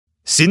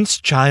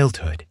Since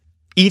childhood,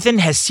 Ethan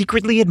has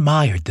secretly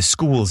admired the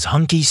school's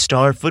hunky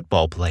star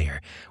football player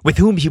with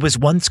whom he was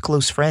once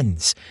close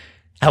friends.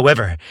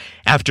 However,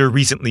 after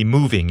recently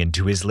moving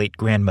into his late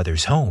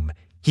grandmother's home,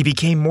 he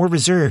became more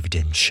reserved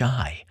and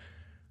shy.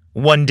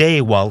 One day,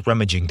 while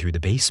rummaging through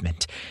the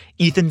basement,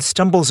 Ethan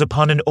stumbles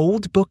upon an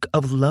old book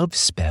of love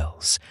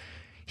spells.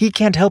 He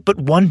can't help but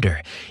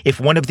wonder if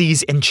one of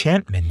these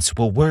enchantments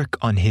will work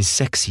on his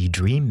sexy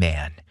dream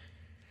man.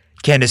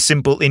 Can a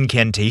simple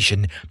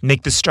incantation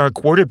make the star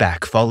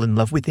quarterback fall in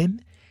love with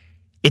him?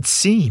 It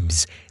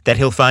seems that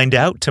he'll find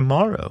out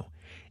tomorrow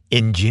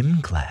in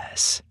gym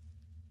class.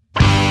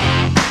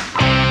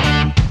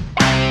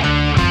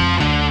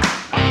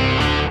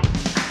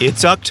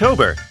 It's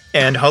October,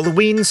 and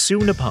Halloween's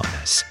soon upon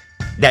us.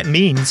 That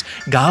means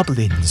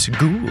goblins,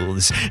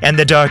 ghouls, and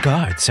the dark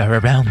arts are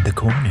around the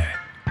corner.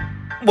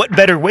 What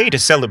better way to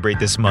celebrate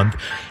this month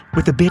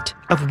with a bit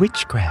of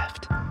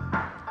witchcraft?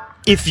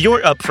 If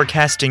you're up for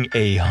casting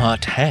a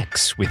hot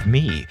hex with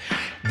me,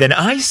 then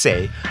I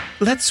say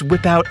let's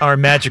whip out our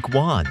magic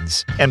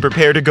wands and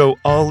prepare to go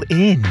all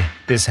in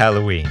this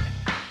Halloween.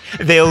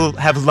 They'll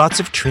have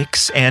lots of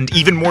tricks and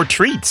even more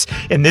treats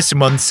in this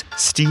month's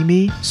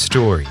Steamy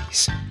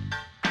Stories.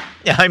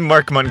 I'm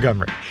Mark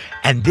Montgomery,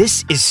 and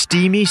this is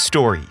Steamy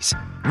Stories,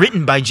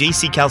 written by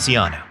J.C.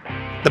 Calciano,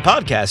 the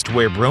podcast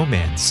where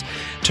bromance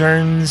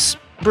turns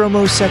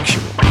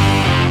bromosexual.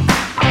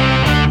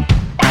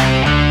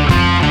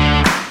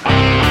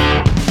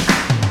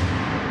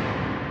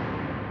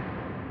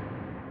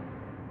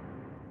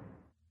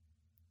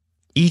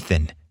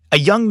 Ethan, a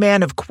young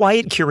man of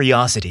quiet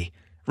curiosity,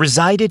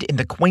 resided in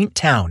the quaint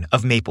town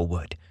of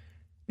Maplewood.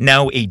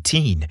 Now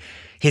 18,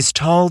 his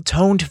tall,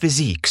 toned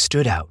physique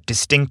stood out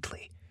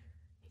distinctly.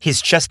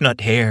 His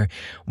chestnut hair,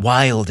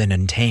 wild and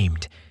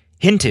untamed,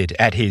 hinted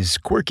at his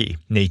quirky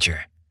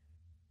nature.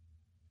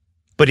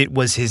 But it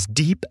was his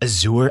deep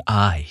azure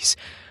eyes,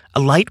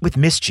 alight with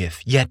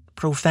mischief yet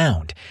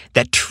profound,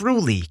 that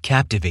truly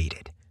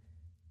captivated.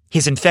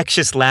 His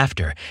infectious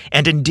laughter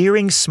and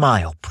endearing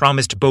smile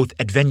promised both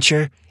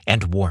adventure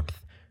and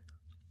warmth.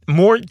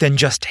 More than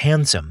just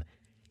handsome,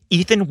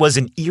 Ethan was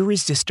an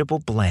irresistible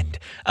blend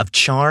of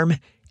charm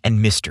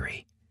and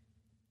mystery.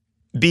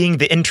 Being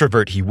the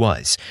introvert he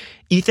was,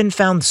 Ethan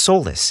found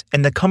solace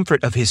in the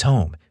comfort of his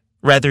home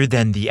rather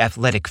than the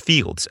athletic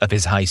fields of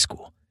his high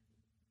school.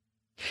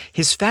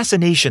 His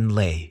fascination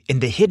lay in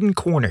the hidden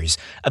corners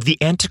of the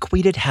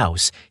antiquated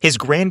house his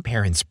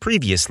grandparents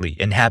previously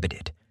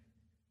inhabited.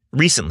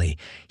 Recently,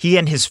 he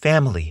and his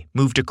family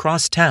moved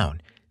across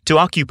town to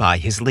occupy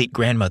his late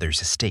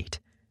grandmother's estate.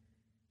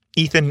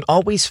 Ethan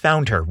always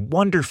found her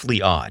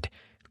wonderfully odd,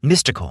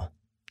 mystical,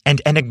 and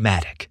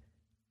enigmatic.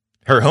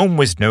 Her home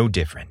was no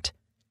different.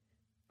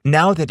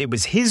 Now that it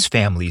was his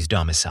family's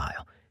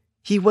domicile,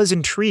 he was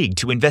intrigued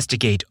to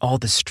investigate all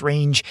the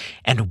strange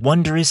and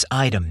wondrous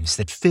items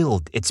that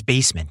filled its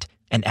basement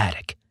and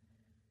attic.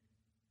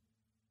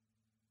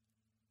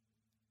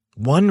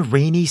 One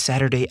rainy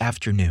Saturday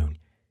afternoon,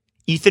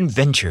 Ethan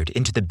ventured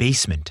into the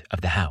basement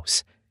of the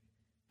house.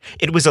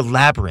 It was a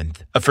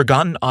labyrinth of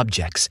forgotten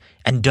objects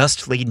and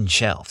dust-laden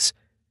shelves.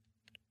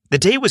 The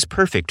day was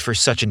perfect for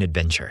such an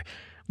adventure,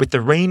 with the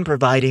rain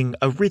providing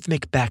a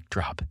rhythmic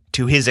backdrop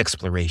to his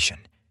exploration.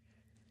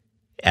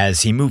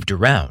 As he moved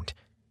around,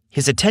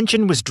 his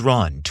attention was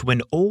drawn to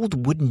an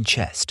old wooden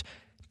chest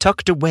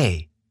tucked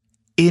away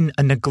in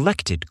a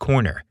neglected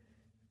corner,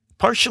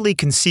 partially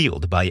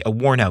concealed by a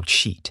worn-out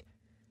sheet.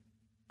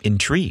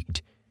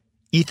 Intrigued,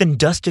 Ethan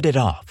dusted it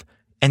off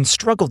and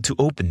struggled to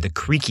open the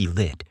creaky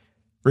lid,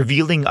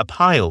 revealing a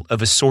pile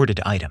of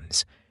assorted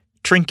items,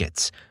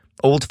 trinkets,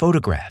 old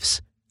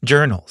photographs,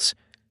 journals,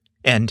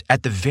 and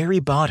at the very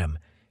bottom,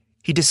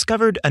 he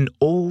discovered an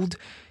old,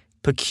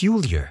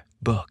 peculiar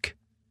book.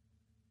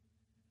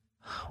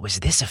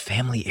 Was this a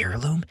family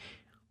heirloom?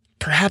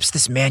 Perhaps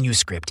this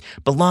manuscript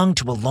belonged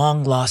to a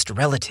long-lost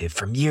relative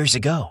from years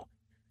ago.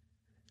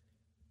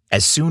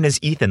 As soon as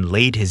Ethan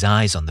laid his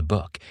eyes on the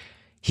book,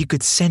 he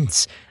could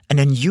sense an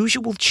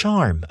unusual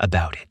charm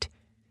about it.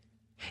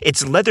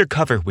 Its leather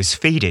cover was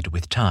faded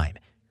with time,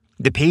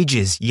 the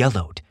pages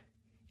yellowed,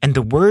 and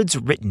the words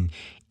written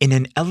in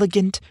an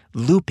elegant,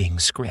 looping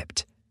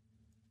script.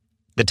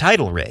 The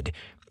title read,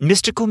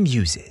 Mystical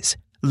Muses,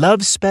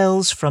 Love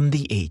Spells from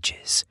the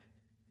Ages.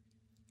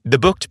 The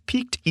book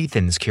piqued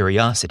Ethan's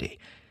curiosity,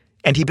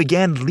 and he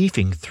began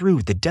leafing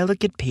through the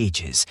delicate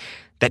pages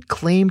that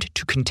claimed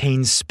to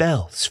contain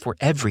spells for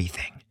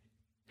everything,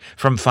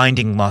 from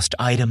finding lost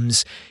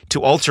items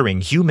to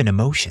altering human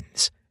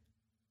emotions.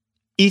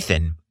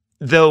 Ethan,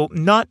 though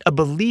not a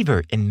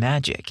believer in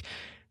magic,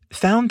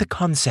 found the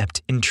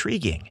concept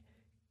intriguing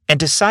and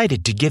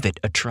decided to give it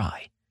a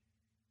try.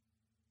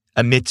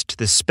 Amidst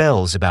the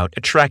spells about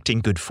attracting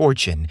good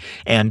fortune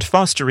and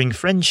fostering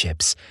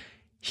friendships,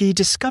 he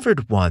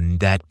discovered one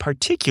that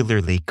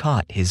particularly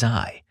caught his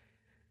eye.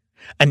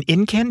 An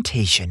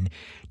incantation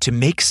to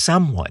make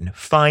someone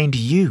find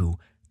you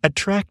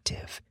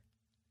attractive.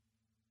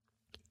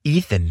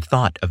 Ethan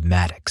thought of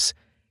Maddox,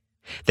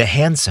 the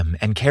handsome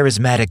and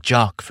charismatic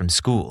jock from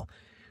school,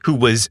 who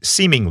was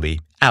seemingly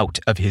out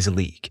of his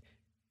league.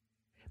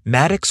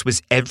 Maddox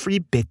was every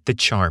bit the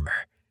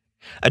charmer,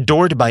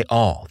 adored by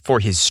all for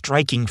his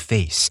striking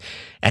face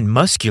and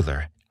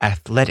muscular,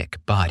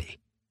 athletic body.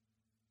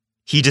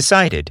 He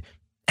decided,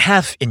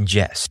 half in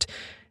jest,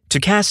 to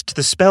cast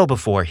the spell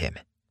before him.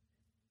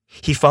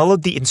 He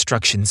followed the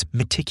instructions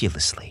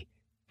meticulously,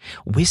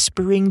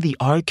 whispering the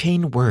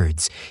arcane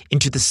words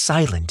into the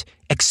silent,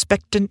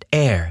 expectant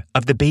air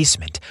of the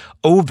basement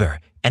over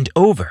and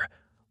over,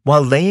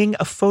 while laying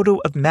a photo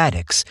of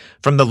Maddox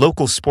from the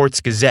local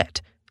Sports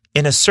Gazette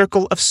in a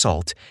circle of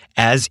salt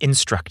as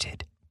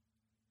instructed.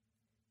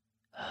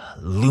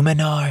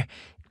 Luminar,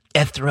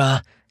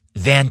 Ethra,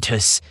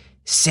 Vantus,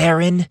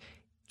 Saren,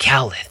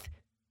 Calith.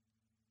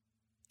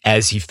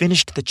 As he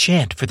finished the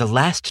chant for the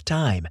last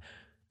time,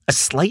 a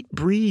slight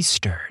breeze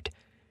stirred,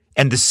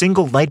 and the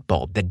single light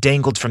bulb that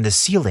dangled from the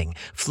ceiling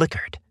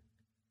flickered.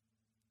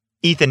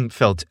 Ethan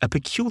felt a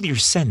peculiar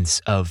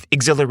sense of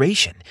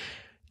exhilaration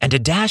and a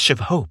dash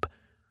of hope,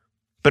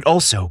 but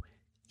also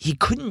he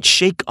couldn't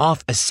shake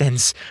off a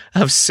sense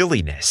of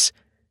silliness.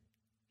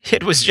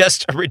 It was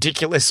just a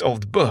ridiculous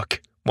old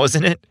book,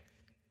 wasn't it?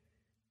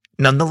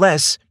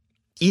 Nonetheless,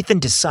 Ethan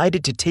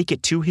decided to take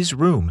it to his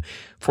room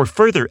for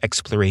further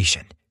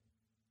exploration.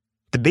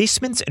 The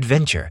basement's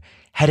adventure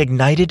had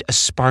ignited a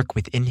spark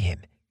within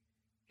him,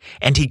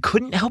 and he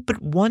couldn't help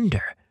but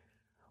wonder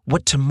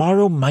what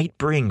tomorrow might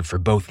bring for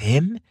both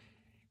him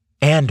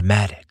and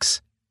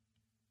Maddox.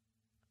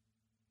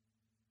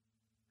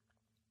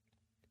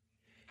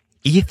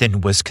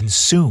 Ethan was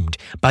consumed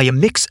by a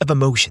mix of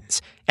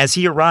emotions as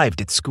he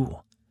arrived at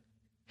school.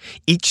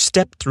 Each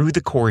step through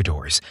the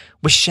corridors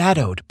was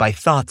shadowed by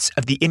thoughts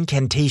of the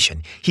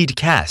incantation he'd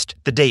cast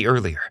the day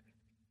earlier.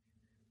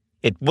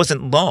 It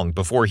wasn't long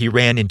before he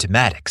ran into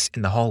Maddox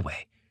in the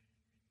hallway.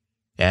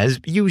 As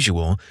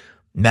usual,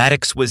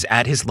 Maddox was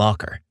at his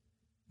locker,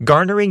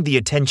 garnering the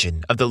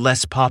attention of the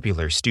less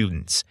popular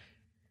students.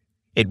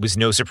 It was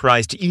no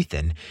surprise to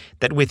Ethan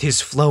that with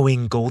his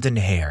flowing golden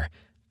hair,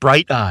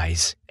 bright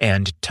eyes,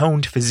 and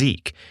toned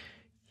physique,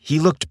 he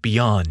looked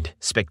beyond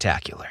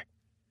spectacular.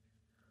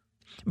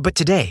 But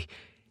today,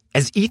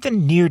 as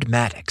Ethan neared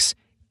Maddox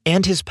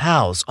and his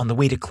pals on the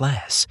way to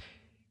class,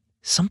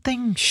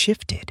 something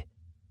shifted.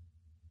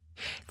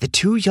 The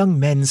two young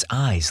men's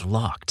eyes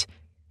locked,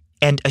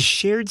 and a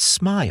shared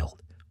smile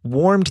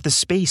warmed the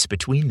space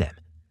between them.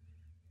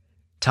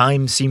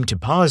 Time seemed to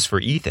pause for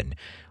Ethan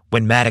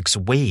when Maddox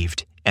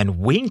waved and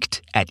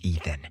winked at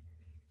Ethan,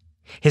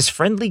 his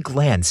friendly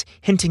glance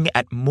hinting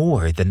at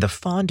more than the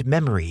fond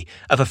memory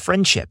of a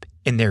friendship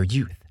in their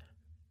youth.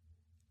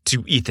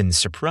 To Ethan's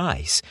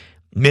surprise,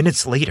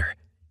 minutes later,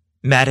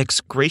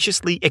 Maddox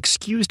graciously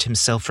excused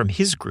himself from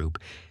his group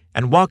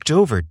and walked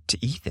over to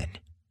Ethan.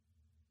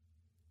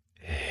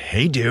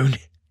 "Hey, dude,"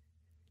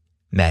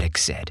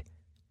 Maddox said,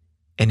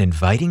 an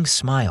inviting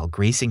smile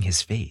gracing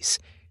his face.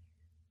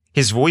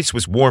 His voice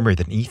was warmer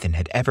than Ethan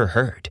had ever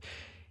heard,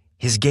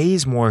 his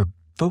gaze more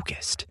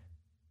focused.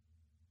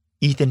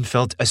 Ethan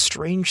felt a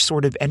strange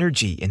sort of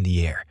energy in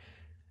the air,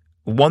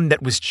 one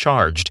that was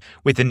charged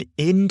with an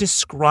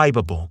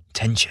indescribable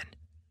tension.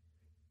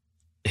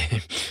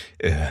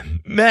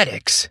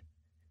 Maddox,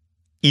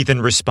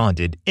 Ethan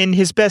responded in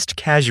his best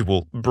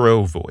casual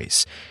bro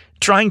voice,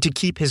 trying to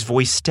keep his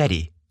voice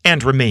steady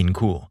and remain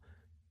cool.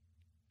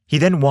 He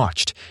then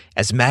watched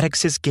as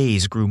Maddox's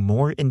gaze grew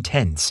more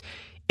intense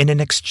in an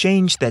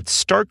exchange that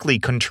starkly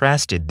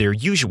contrasted their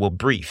usual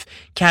brief,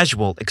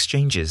 casual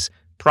exchanges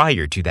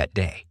prior to that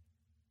day.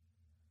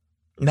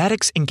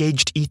 Maddox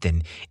engaged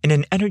Ethan in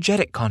an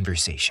energetic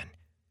conversation,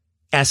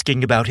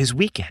 asking about his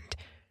weekend,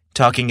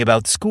 talking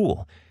about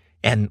school,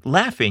 and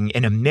laughing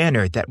in a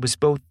manner that was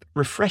both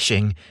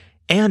refreshing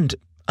and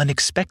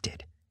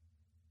unexpected.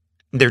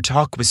 Their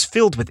talk was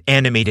filled with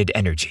animated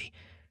energy,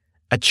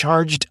 a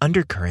charged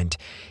undercurrent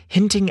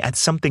hinting at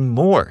something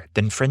more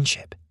than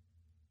friendship.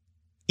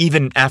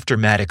 Even after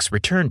Maddox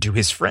returned to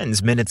his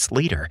friends minutes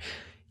later,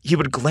 he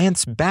would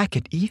glance back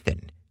at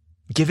Ethan,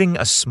 giving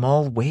a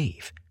small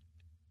wave.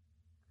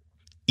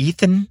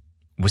 Ethan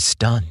was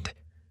stunned.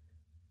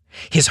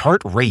 His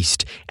heart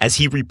raced as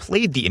he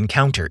replayed the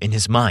encounter in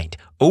his mind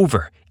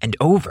over and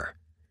over.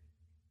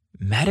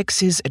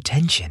 Maddox's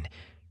attention,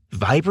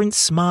 vibrant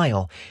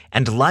smile,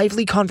 and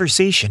lively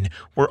conversation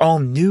were all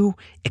new,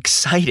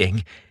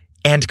 exciting,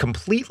 and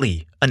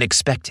completely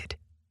unexpected.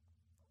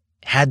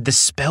 Had the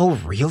spell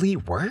really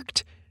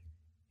worked?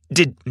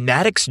 Did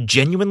Maddox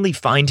genuinely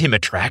find him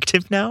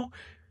attractive now?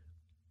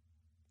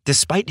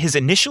 Despite his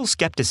initial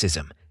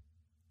skepticism,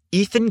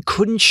 Ethan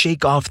couldn't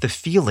shake off the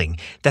feeling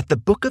that the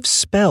Book of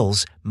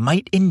Spells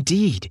might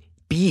indeed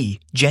be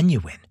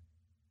genuine.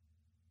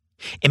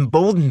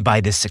 Emboldened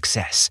by this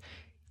success,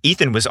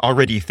 Ethan was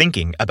already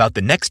thinking about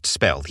the next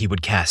spell he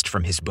would cast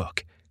from his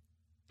book.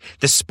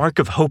 The spark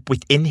of hope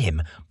within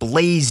him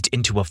blazed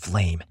into a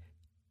flame.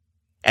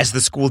 As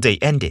the school day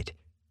ended,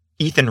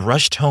 Ethan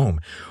rushed home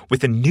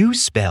with a new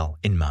spell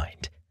in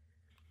mind.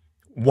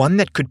 One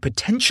that could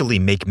potentially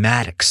make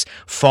Maddox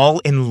fall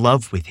in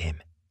love with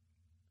him.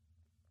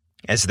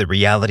 As the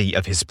reality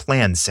of his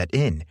plan set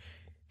in,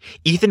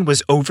 Ethan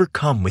was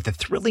overcome with a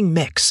thrilling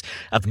mix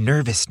of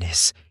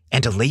nervousness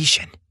and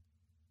elation.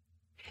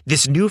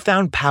 This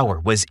newfound power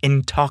was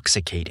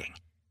intoxicating,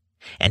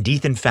 and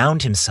Ethan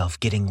found himself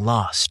getting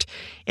lost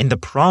in the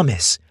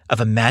promise of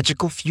a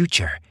magical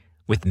future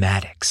with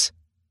Maddox.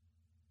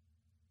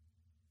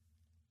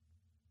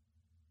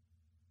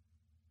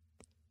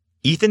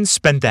 Ethan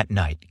spent that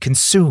night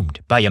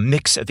consumed by a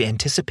mix of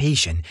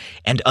anticipation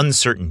and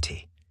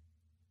uncertainty.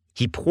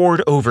 He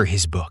pored over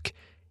his book,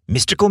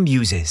 Mystical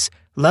Muses,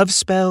 Love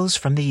Spells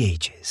from the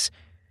Ages,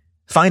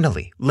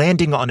 finally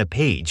landing on a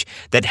page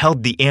that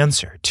held the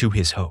answer to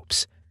his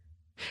hopes.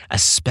 A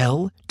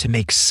spell to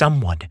make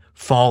someone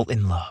fall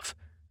in love.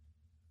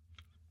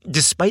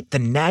 Despite the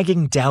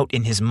nagging doubt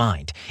in his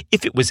mind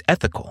if it was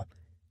ethical,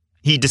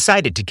 he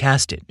decided to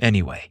cast it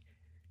anyway.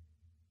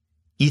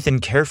 Ethan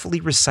carefully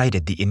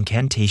recited the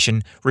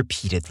incantation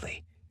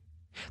repeatedly,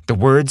 the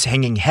words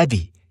hanging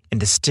heavy in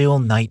the still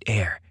night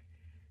air,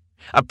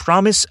 a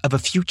promise of a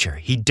future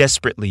he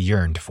desperately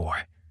yearned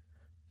for.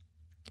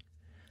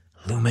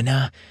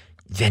 Lumina,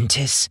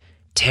 Ventus,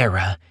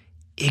 Terra,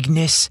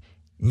 Ignis,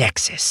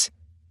 Nexus.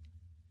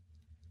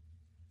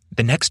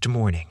 The next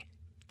morning,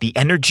 the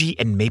energy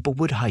in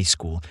Maplewood High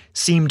School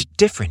seemed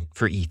different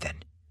for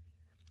Ethan.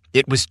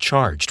 It was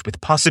charged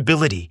with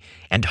possibility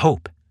and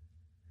hope.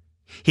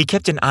 He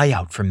kept an eye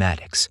out for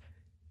Maddox,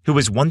 who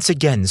was once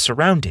again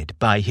surrounded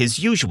by his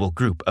usual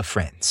group of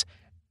friends,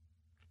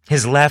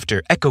 his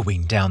laughter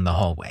echoing down the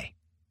hallway.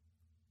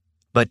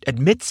 But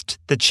amidst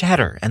the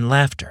chatter and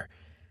laughter,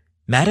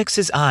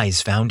 Maddox's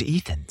eyes found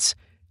Ethan's.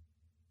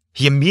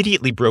 He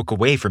immediately broke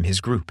away from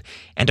his group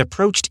and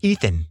approached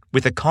Ethan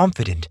with a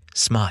confident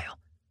smile.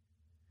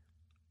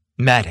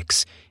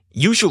 Maddox,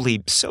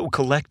 usually so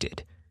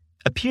collected,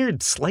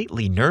 appeared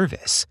slightly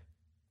nervous.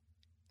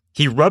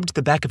 He rubbed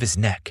the back of his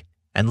neck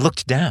and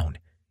looked down,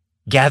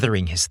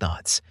 gathering his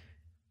thoughts.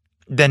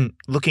 Then,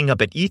 looking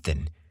up at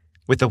Ethan,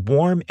 with a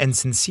warm and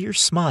sincere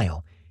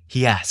smile,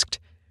 he asked,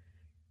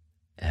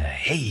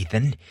 Hey,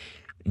 Ethan,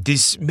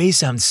 this may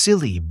sound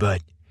silly,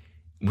 but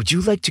would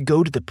you like to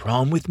go to the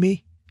prom with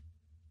me?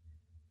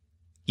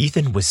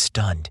 Ethan was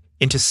stunned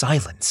into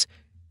silence.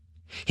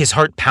 His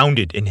heart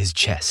pounded in his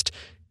chest,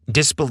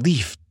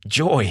 disbelief,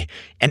 joy,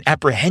 and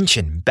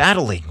apprehension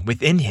battling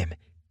within him.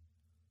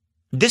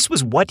 This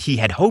was what he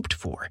had hoped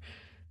for,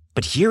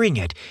 but hearing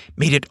it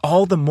made it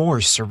all the more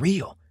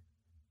surreal.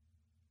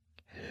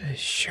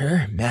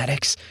 Sure,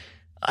 Maddox,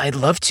 I'd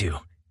love to,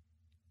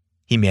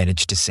 he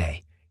managed to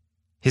say,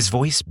 his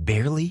voice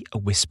barely a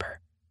whisper.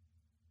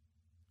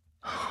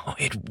 Oh,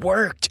 it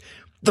worked!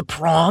 The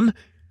prom!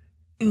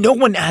 No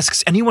one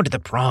asks anyone to the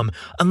prom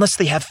unless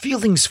they have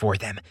feelings for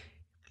them.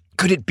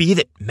 Could it be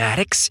that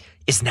Maddox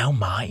is now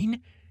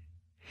mine?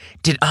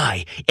 Did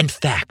I, in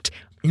fact,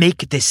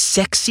 make this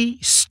sexy,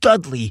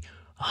 studly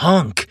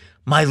hunk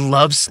my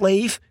love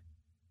slave?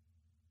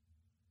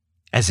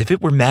 As if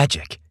it were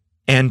magic,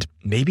 and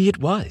maybe it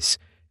was,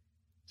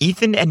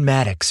 Ethan and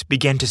Maddox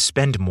began to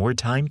spend more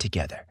time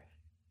together,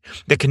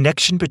 the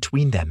connection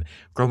between them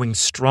growing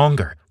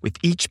stronger with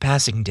each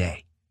passing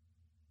day.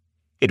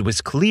 It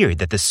was clear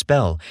that the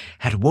spell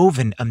had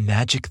woven a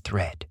magic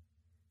thread,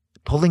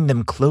 pulling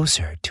them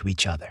closer to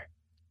each other.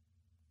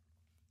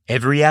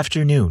 Every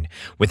afternoon,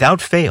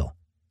 without fail,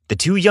 the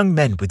two young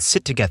men would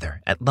sit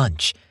together at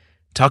lunch,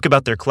 talk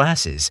about their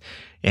classes,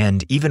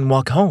 and even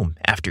walk home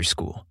after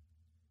school.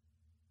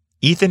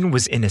 Ethan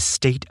was in a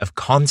state of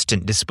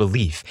constant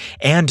disbelief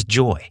and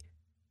joy,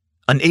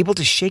 unable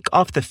to shake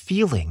off the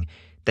feeling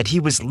that he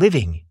was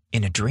living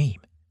in a dream.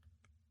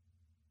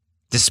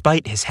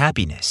 Despite his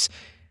happiness,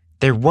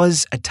 there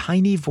was a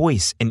tiny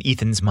voice in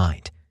Ethan's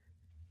mind,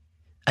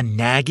 a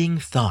nagging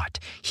thought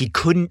he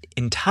couldn't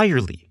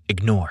entirely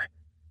ignore.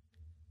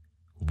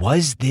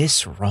 Was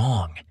this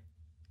wrong?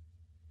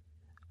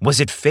 Was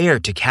it fair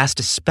to cast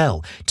a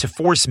spell to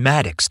force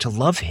Maddox to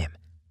love him?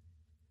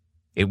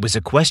 It was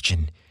a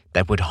question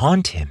that would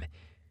haunt him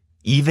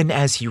even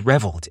as he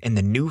reveled in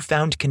the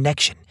newfound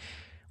connection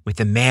with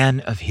the man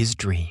of his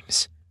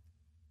dreams.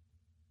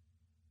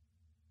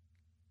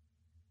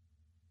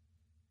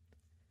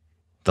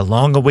 The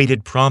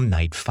long-awaited prom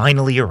night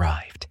finally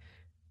arrived.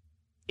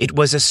 It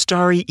was a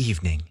starry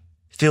evening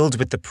filled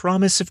with the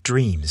promise of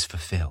dreams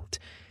fulfilled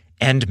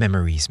and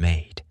memories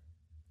made.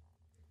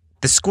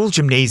 The school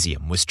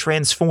gymnasium was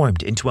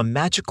transformed into a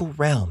magical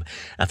realm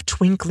of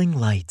twinkling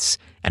lights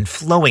and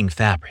flowing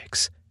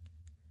fabrics.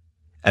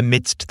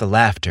 Amidst the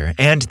laughter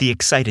and the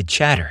excited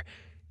chatter,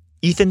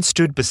 Ethan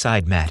stood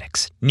beside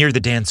Maddox near the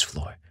dance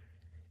floor,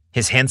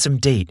 his handsome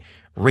date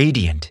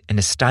radiant in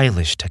a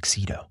stylish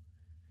tuxedo.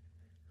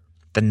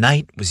 The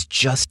night was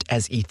just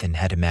as Ethan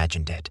had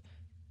imagined it,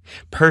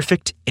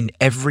 perfect in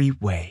every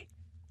way.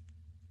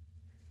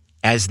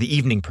 As the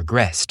evening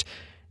progressed,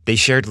 they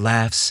shared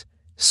laughs,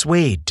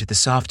 swayed to the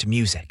soft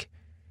music,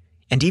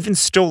 and even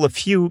stole a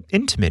few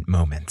intimate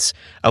moments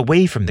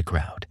away from the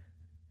crowd.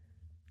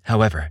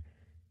 However,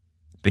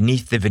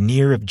 beneath the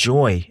veneer of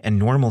joy and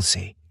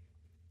normalcy,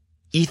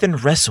 Ethan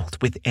wrestled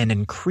with an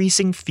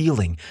increasing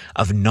feeling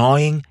of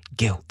gnawing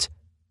guilt.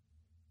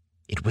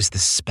 It was the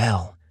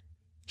spell,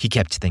 he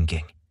kept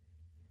thinking.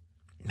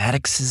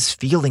 Maddox's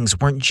feelings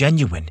weren't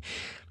genuine.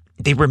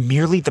 They were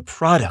merely the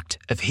product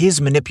of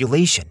his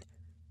manipulation,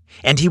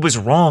 and he was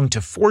wrong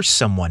to force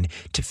someone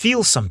to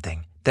feel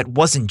something that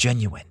wasn't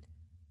genuine.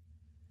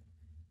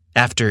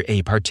 After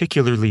a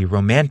particularly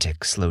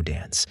romantic slow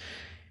dance,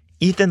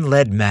 Ethan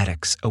led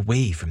Maddox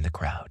away from the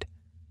crowd.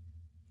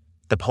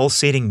 The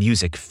pulsating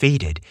music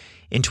faded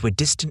into a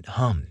distant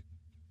hum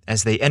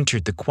as they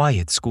entered the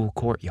quiet school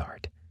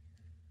courtyard.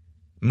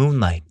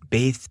 Moonlight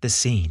bathed the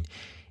scene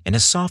in a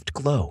soft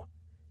glow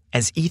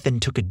as Ethan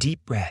took a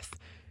deep breath,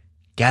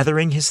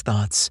 gathering his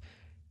thoughts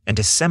and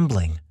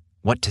assembling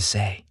what to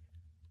say.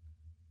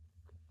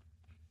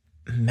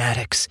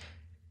 "Maddox,"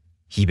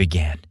 he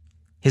began,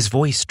 his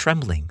voice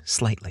trembling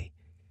slightly.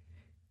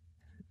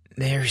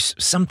 "There's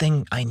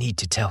something I need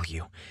to tell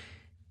you."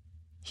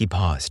 He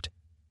paused,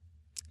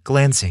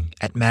 glancing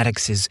at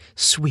Maddox's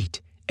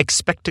sweet,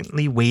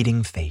 expectantly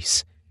waiting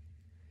face.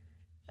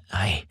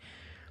 "I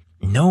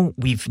know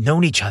we've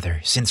known each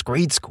other since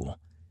grade school,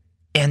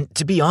 and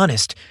to be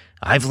honest,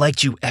 I've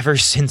liked you ever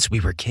since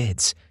we were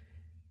kids.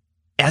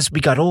 As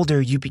we got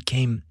older, you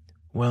became,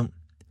 well,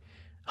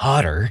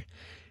 hotter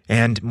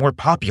and more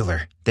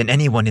popular than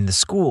anyone in the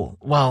school,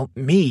 while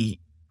me,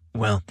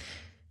 well,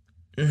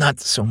 not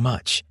so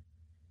much.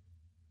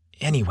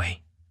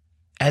 Anyway,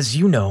 as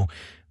you know,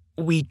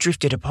 we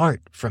drifted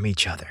apart from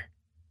each other."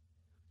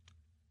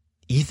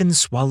 Ethan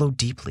swallowed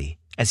deeply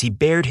as he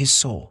bared his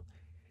soul,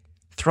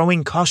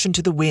 throwing caution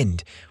to the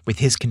wind with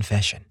his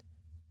confession.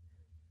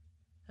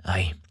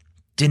 "I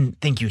didn't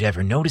think you'd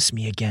ever notice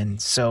me again,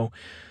 so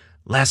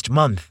last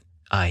month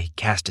I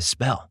cast a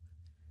spell.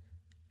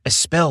 A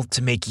spell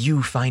to make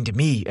you find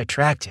me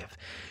attractive.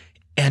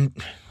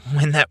 And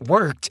when that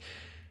worked,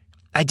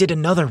 I did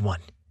another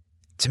one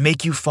to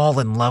make you fall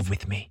in love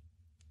with me."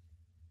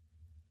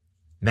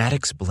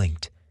 Maddox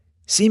blinked,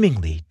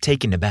 seemingly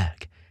taken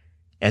aback,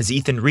 as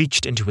Ethan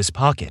reached into his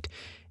pocket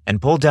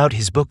and pulled out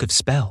his book of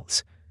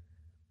spells.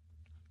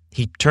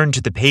 He turned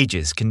to the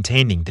pages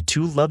containing the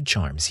 2 love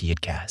charms he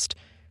had cast,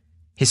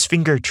 his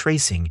finger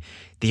tracing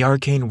the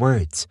arcane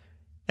words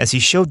as he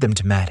showed them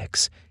to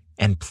Maddox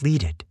and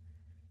pleaded.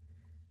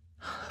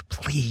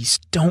 "Please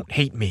don't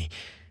hate me.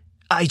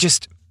 I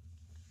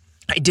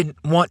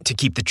didn't want to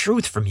keep the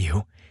truth from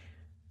you.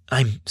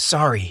 I'm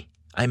sorry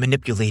I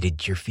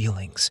manipulated your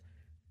feelings."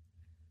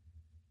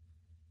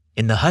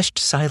 In the hushed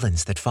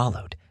silence that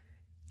followed,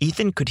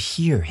 Ethan could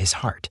hear his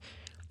heart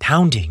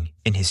pounding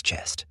in his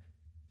chest.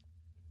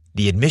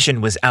 The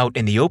admission was out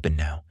in the open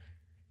now,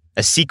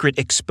 a secret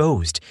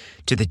exposed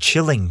to the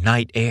chilling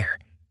night air.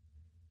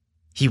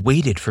 He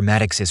waited for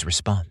Maddox's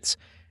response,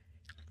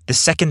 the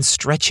seconds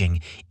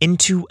stretching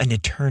into an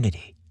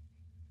eternity.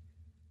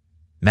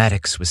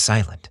 Maddox was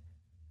silent.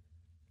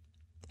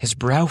 His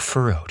brow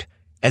furrowed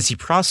as he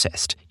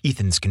processed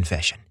Ethan's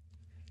confession.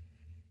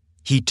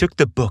 He took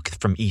the book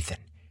from Ethan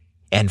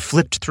and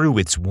flipped through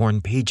its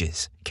worn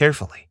pages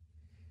carefully.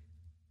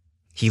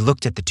 He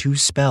looked at the 2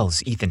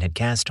 spells Ethan had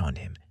cast on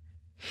him,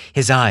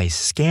 his eyes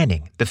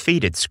scanning the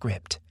faded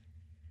script.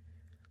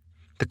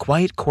 The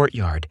quiet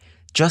courtyard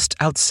just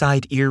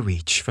outside ear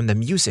reach from the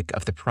music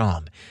of the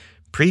prom,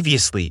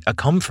 previously a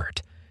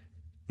comfort,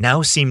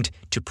 now seemed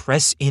to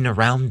press in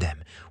around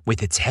them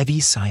with its heavy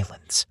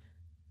silence.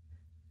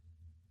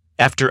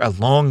 After a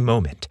long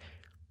moment,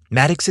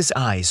 Maddox's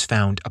eyes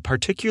found a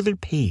particular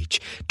page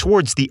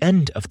towards the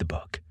end of the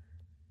book.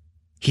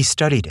 He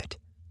studied it,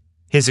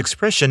 his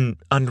expression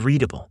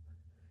unreadable.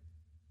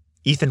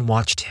 Ethan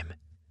watched him,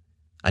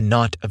 a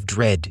knot of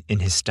dread in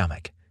his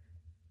stomach.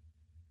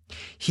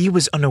 He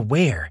was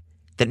unaware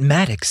that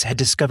Maddox had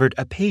discovered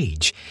a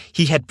page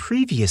he had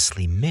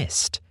previously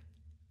missed.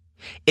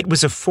 It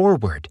was a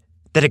foreword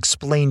that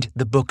explained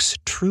the book's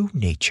true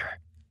nature,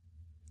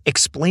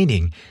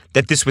 explaining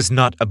that this was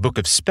not a book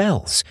of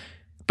spells,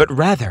 but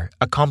rather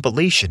a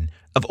compilation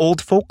of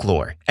old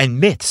folklore and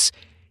myths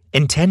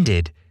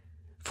intended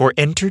for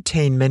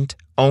entertainment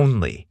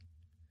only.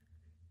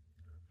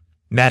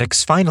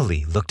 Maddox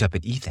finally looked up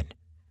at Ethan.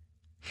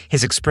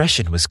 His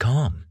expression was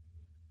calm,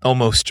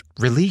 almost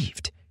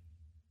relieved.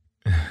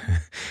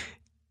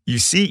 "You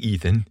see,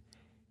 Ethan,"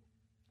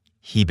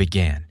 he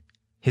began,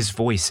 his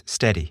voice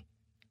steady.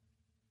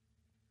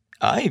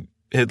 "I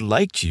had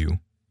liked you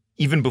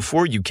even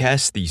before you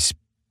cast these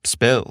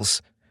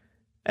spells.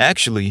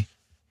 Actually,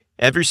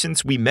 ever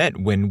since we met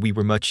when we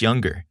were much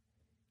younger.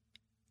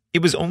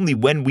 It was only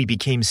when we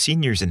became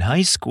seniors in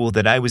high school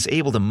that I was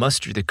able to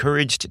muster the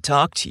courage to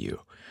talk to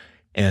you,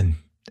 and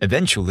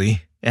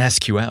eventually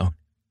ask you out."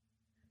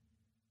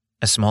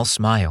 A small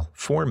smile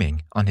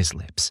forming on his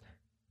lips.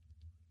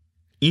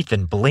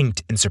 Ethan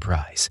blinked in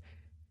surprise.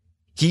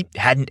 He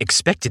hadn't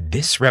expected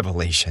this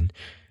revelation.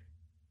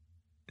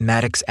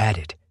 Maddox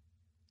added,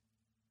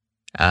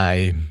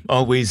 "I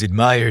always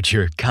admired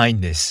your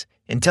kindness,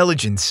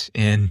 intelligence,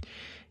 and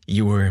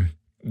your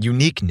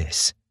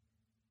uniqueness.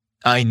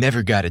 I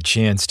never got a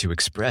chance to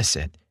express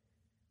it.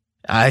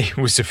 I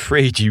was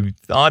afraid you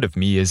thought of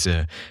me as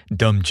a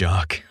dumb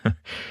jock.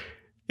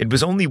 It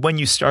was only when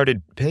you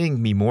started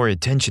paying me more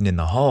attention in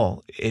the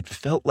hall, it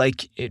felt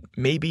like it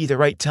may be the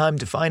right time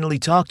to finally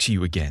talk to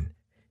you again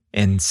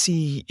and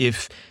see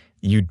if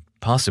you'd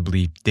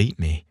possibly date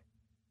me.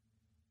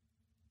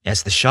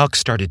 As the shock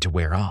started to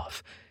wear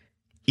off,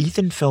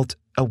 Ethan felt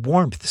a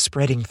warmth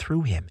spreading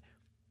through him.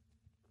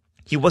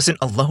 He wasn't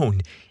alone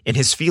in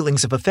his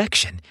feelings of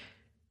affection.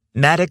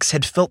 Maddox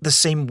had felt the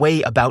same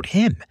way about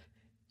him.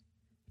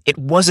 It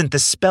wasn't the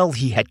spell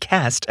he had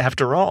cast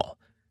after all.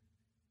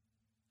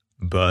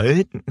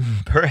 But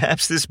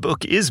perhaps this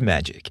book is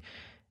magic,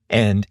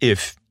 and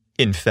if,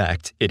 in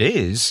fact, it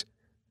is...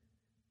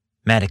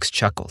 Maddox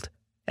chuckled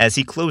as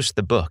he closed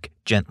the book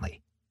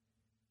gently.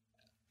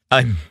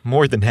 I'm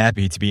more than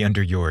happy to be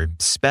under your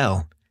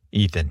spell,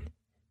 Ethan.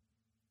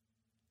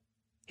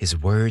 His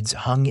words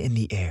hung in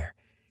the air,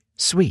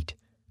 sweet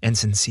and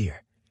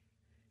sincere.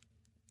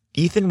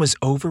 Ethan was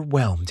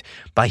overwhelmed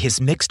by his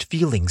mixed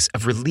feelings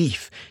of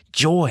relief,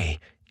 joy,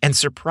 and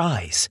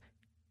surprise.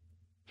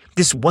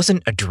 This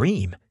wasn't a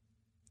dream.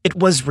 It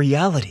was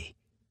reality.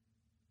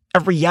 A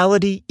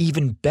reality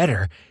even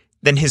better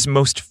than his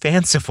most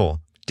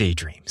fanciful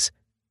daydreams.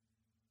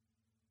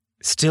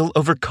 Still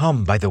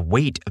overcome by the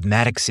weight of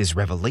Maddox's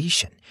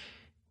revelation,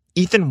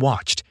 Ethan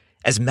watched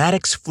as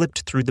Maddox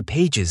flipped through the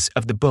pages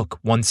of the book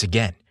once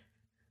again.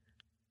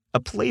 A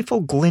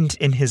playful glint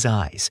in his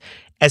eyes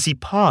as he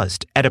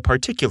paused at a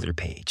particular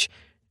page,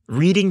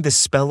 reading the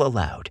spell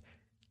aloud,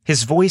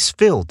 his voice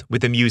filled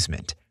with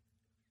amusement.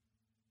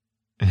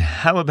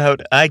 How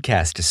about I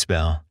cast a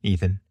spell,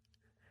 Ethan?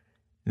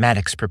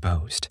 Maddox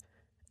proposed,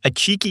 a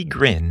cheeky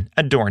grin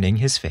adorning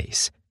his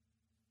face.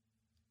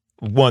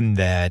 One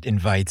that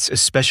invites a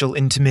special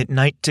intimate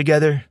night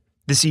together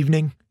this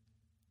evening?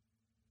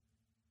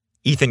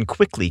 Ethan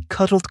quickly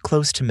cuddled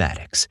close to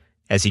Maddox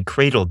as he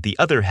cradled the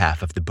other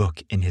half of the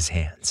book in his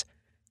hands,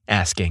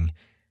 asking,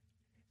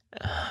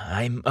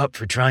 I'm up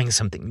for trying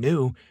something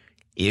new,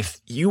 if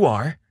you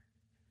are.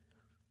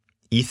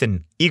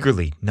 Ethan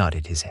eagerly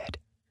nodded his head.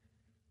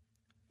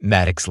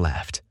 Maddox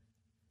laughed.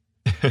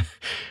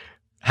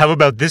 How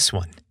about this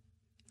one?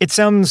 It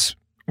sounds,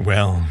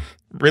 well,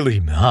 really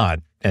hot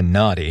and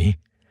naughty.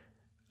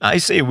 I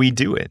say we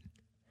do it.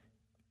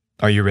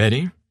 Are you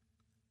ready?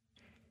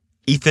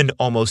 Ethan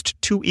almost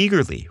too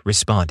eagerly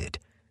responded.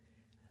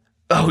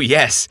 Oh,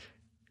 yes.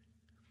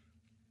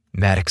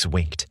 Maddox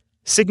winked,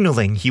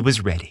 signaling he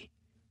was ready,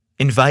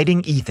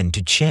 inviting Ethan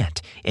to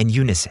chant in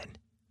unison.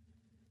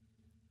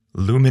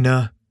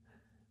 Lumina,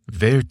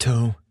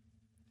 Verto,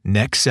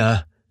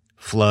 Nexa,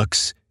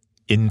 Flux,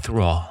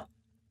 Enthrall.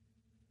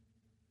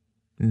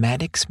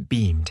 Maddox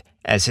beamed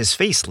as his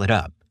face lit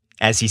up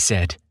as he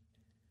said,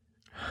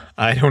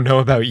 I don't know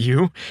about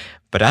you,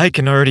 but I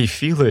can already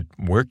feel it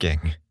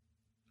working.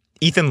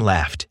 Ethan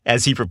laughed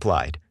as he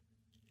replied,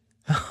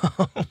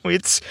 Oh,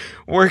 it's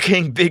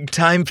working big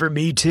time for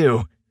me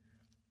too.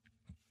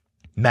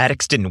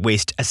 Maddox didn't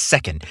waste a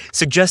second,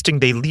 suggesting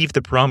they leave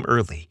the prom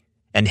early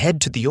and head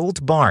to the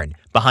old barn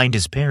behind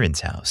his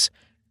parents' house.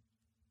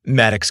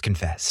 Maddox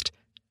confessed,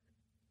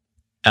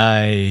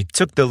 I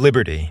took the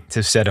liberty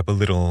to set up a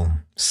little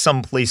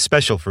someplace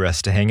special for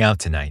us to hang out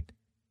tonight.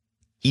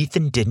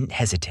 Ethan didn't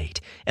hesitate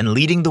in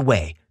leading the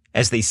way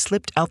as they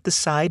slipped out the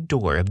side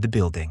door of the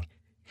building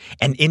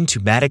and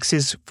into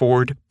Maddox's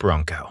Ford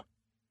Bronco.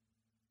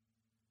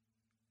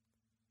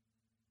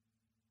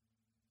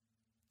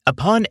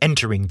 Upon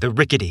entering the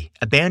rickety,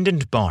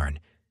 abandoned barn,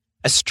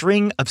 a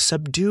string of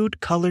subdued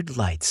colored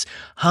lights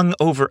hung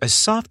over a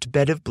soft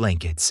bed of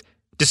blankets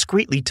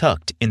discreetly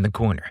tucked in the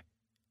corner.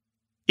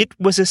 It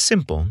was a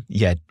simple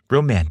yet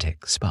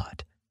romantic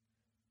spot.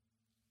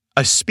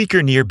 A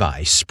speaker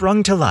nearby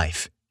sprung to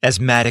life as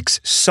Maddox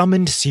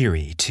summoned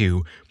Siri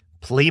to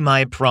play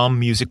my prom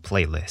music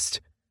playlist.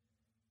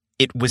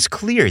 It was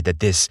clear that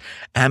this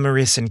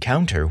amorous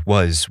encounter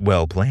was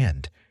well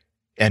planned,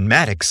 and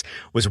Maddox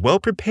was well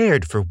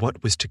prepared for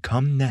what was to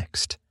come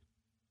next.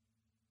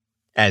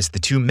 As the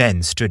two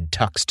men stood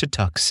tucks to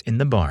tucks in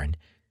the barn,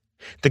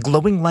 the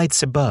glowing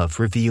lights above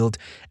revealed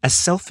a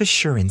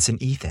self-assurance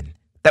in Ethan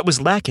that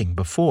was lacking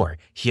before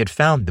he had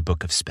found the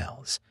Book of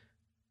Spells.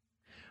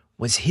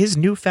 Was his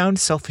newfound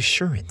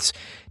self-assurance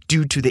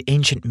due to the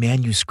ancient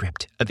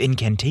manuscript of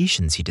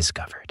incantations he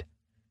discovered?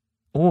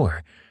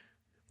 Or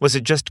was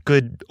it just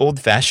good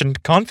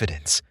old-fashioned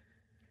confidence?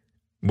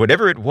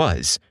 Whatever it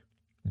was,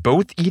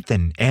 both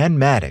Ethan and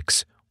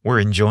Maddox were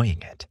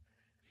enjoying it.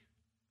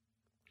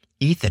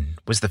 Ethan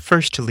was the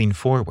first to lean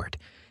forward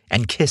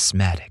and kiss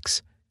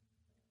Maddox.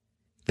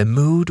 The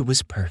mood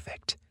was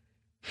perfect,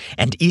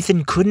 and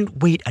Ethan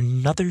couldn't wait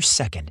another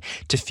second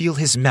to feel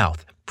his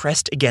mouth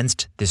pressed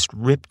against this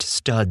ripped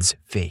stud's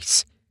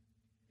face.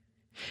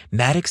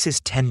 Maddox's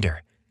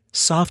tender,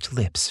 soft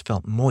lips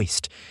felt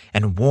moist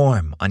and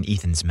warm on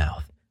Ethan's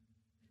mouth.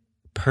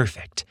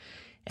 Perfect,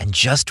 and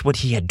just what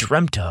he had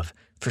dreamt of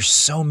for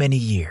so many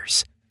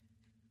years.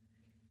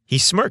 He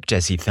smirked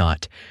as he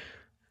thought,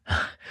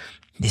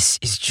 This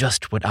is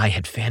just what I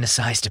had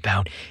fantasized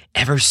about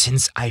ever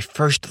since I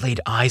first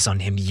laid eyes on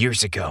him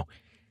years ago.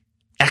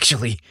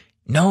 Actually,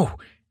 no,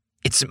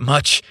 it's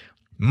much,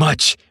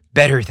 much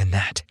better than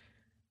that.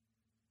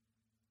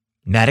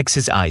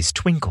 Maddox's eyes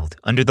twinkled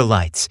under the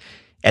lights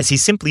as he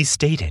simply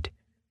stated,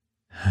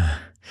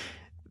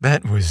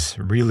 That was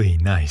really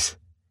nice.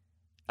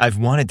 I've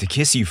wanted to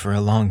kiss you for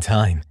a long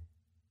time.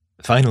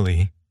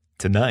 Finally,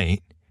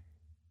 tonight,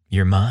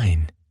 you're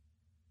mine.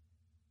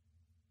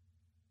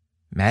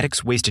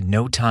 Maddox wasted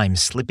no time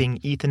slipping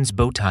Ethan's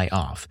bow tie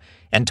off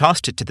and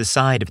tossed it to the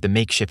side of the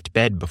makeshift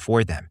bed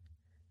before them.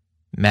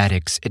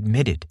 Maddox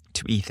admitted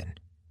to Ethan.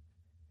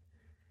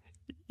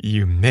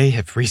 You may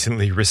have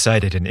recently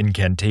recited an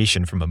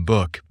incantation from a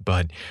book,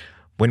 but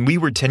when we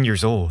were 10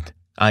 years old,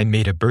 I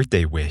made a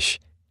birthday wish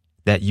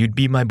that you'd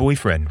be my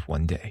boyfriend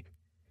one day.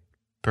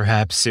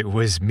 Perhaps it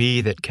was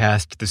me that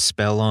cast the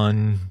spell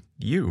on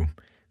you.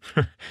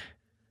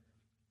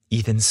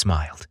 Ethan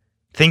smiled,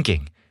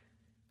 thinking,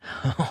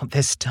 all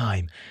this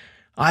time,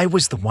 I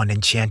was the one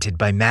enchanted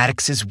by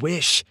Maddox's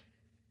wish.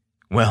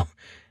 Well,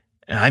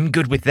 I'm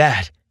good with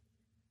that.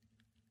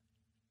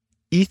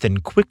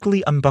 Ethan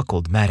quickly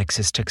unbuckled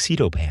Maddox's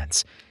tuxedo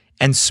pants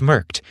and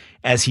smirked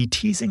as he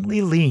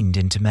teasingly leaned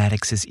into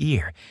Maddox's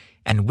ear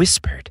and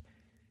whispered,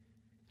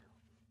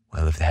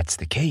 Well, if that's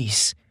the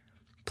case,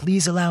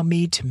 please allow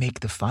me to make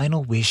the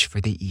final wish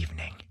for the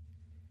evening.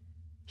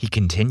 He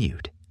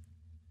continued,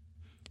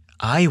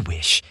 I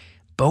wish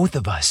both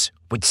of us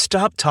would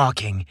stop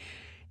talking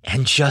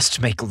and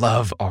just make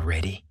love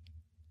already.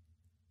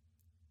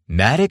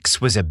 Maddox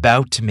was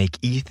about to make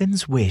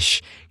Ethan's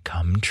wish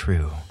come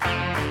true.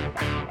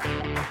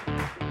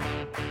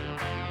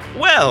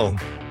 Well,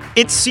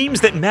 it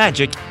seems that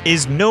magic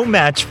is no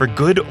match for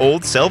good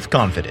old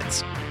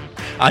self-confidence.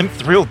 I'm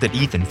thrilled that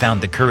Ethan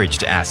found the courage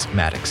to ask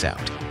Maddox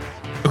out.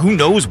 Who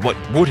knows what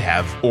would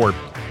have or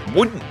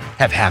wouldn't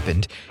have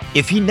happened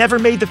if he never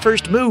made the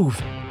first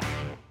move?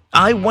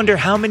 I wonder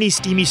how many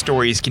steamy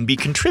stories can be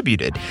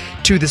contributed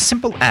to the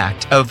simple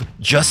act of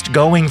just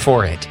going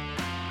for it.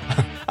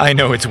 I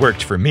know it's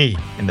worked for me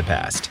in the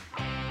past.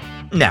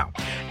 Now,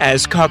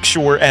 as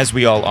cocksure as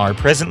we all are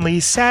presently,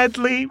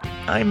 sadly,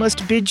 I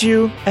must bid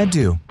you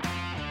adieu.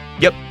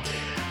 Yep,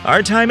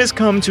 our time has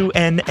come to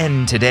an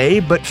end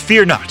today, but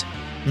fear not.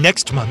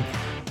 Next month,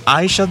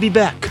 I shall be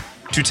back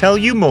to tell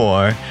you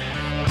more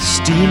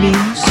steamy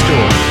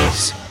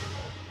stories.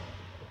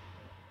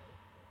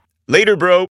 Later, bro.